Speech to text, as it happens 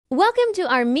Welcome to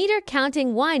our meter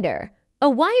counting winder, a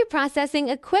wire processing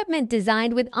equipment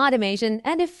designed with automation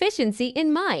and efficiency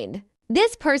in mind.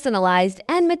 This personalized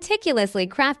and meticulously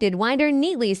crafted winder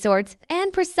neatly sorts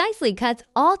and precisely cuts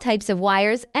all types of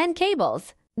wires and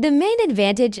cables. The main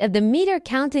advantage of the meter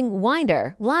counting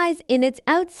winder lies in its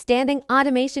outstanding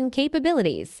automation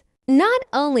capabilities. Not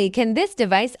only can this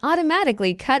device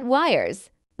automatically cut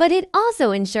wires, but it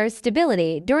also ensures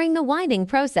stability during the winding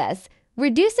process,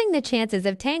 reducing the chances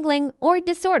of tangling or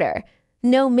disorder.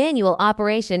 No manual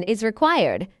operation is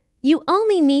required. You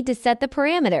only need to set the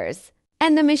parameters,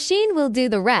 and the machine will do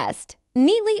the rest,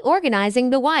 neatly organizing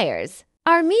the wires.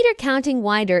 Our meter counting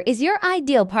winder is your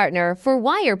ideal partner for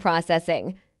wire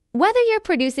processing. Whether you're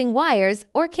producing wires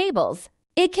or cables,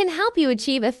 it can help you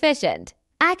achieve efficient,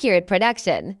 accurate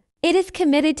production. It is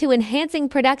committed to enhancing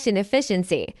production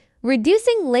efficiency,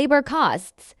 reducing labor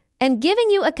costs, and giving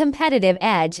you a competitive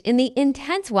edge in the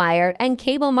intense wire and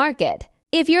cable market.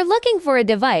 If you're looking for a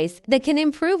device that can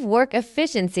improve work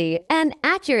efficiency and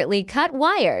accurately cut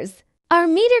wires, our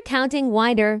meter counting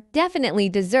winder definitely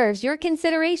deserves your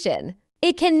consideration.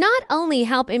 It can not only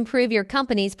help improve your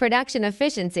company's production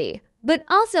efficiency, but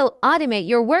also automate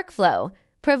your workflow,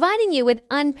 providing you with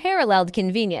unparalleled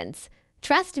convenience.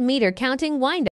 Trust meter counting winder.